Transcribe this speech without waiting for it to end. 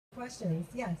questions.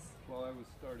 Yes. Well, I was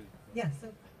started. Yes. So,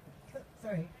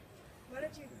 sorry. Why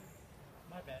don't you?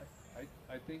 My bad.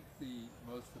 I think the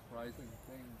most surprising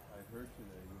thing I heard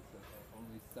today was that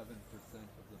only 7%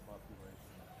 of the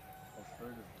population has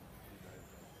heard of the United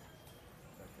Nations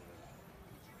Declaration.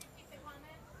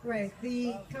 Right.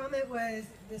 The comment was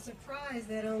the surprise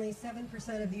that only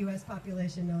 7% of the U.S.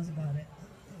 population knows about it.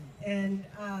 And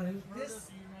this... Of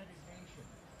the United Nations.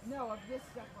 No, of this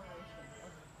declaration.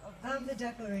 Of the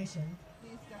declaration.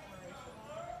 These declarations.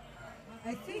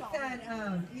 I think that,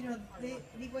 you know,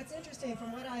 what's interesting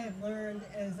from what I have learned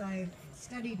as I've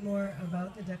studied more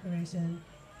about the Declaration,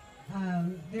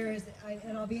 there is,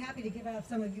 and I'll be happy to give out if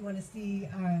some of you want to see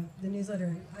the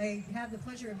newsletter. I have the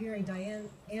pleasure of hearing Diane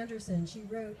Anderson. She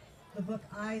wrote the book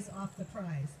Eyes Off the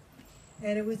Prize.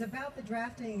 And it was about the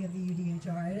drafting of the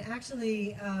UDHR. And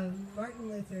actually, Martin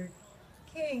Luther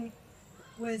King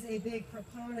was a big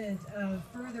proponent of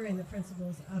furthering the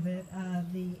principles of it.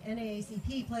 The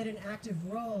NAACP played an active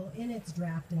role in its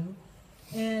drafting,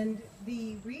 and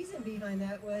the reason behind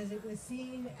that was it was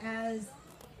seen as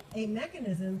a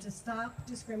mechanism to stop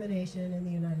discrimination in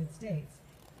the United States.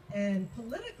 And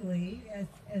politically,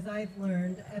 as I've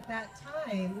learned, at that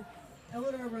time,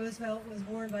 Eleanor Roosevelt was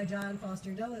warned by John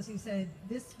Foster Dulles, who said,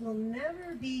 this will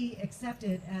never be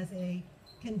accepted as a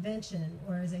convention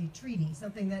or as a treaty,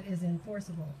 something that is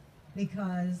enforceable,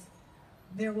 because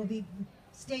there will be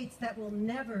states that will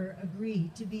never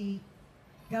agree to be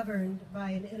governed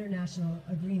by an international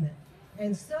agreement.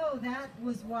 And so that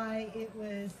was why it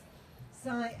was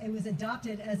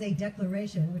adopted as a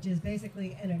declaration, which is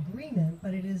basically an agreement,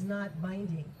 but it is not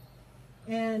binding.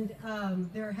 And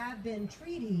there have been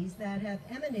treaties that have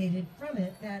emanated from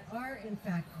it that are in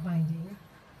fact binding.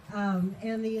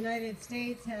 And the United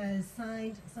States has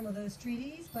signed some of those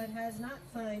treaties, but has not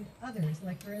signed others.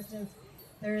 Like, for instance,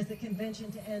 there is the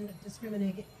Convention to End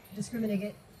Discrimination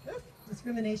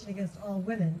Against All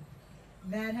Women.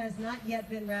 That has not yet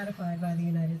been ratified by the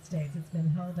United States. It's been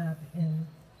held up in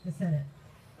the Senate.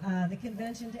 The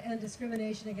Convention to End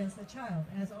Discrimination Against the Child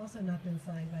has also not been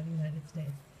signed by the United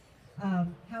States.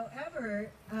 However,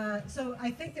 so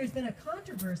I think there's been a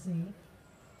controversy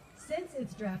since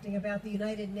its drafting about the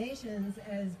United Nations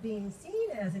as being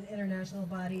seen as an international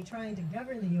body trying to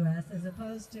govern the U.S. as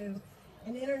opposed to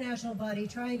an international body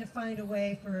trying to find a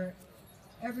way for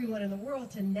everyone in the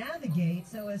world to navigate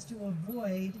so as to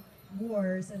avoid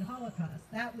wars and Holocaust.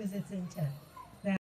 That was its intent.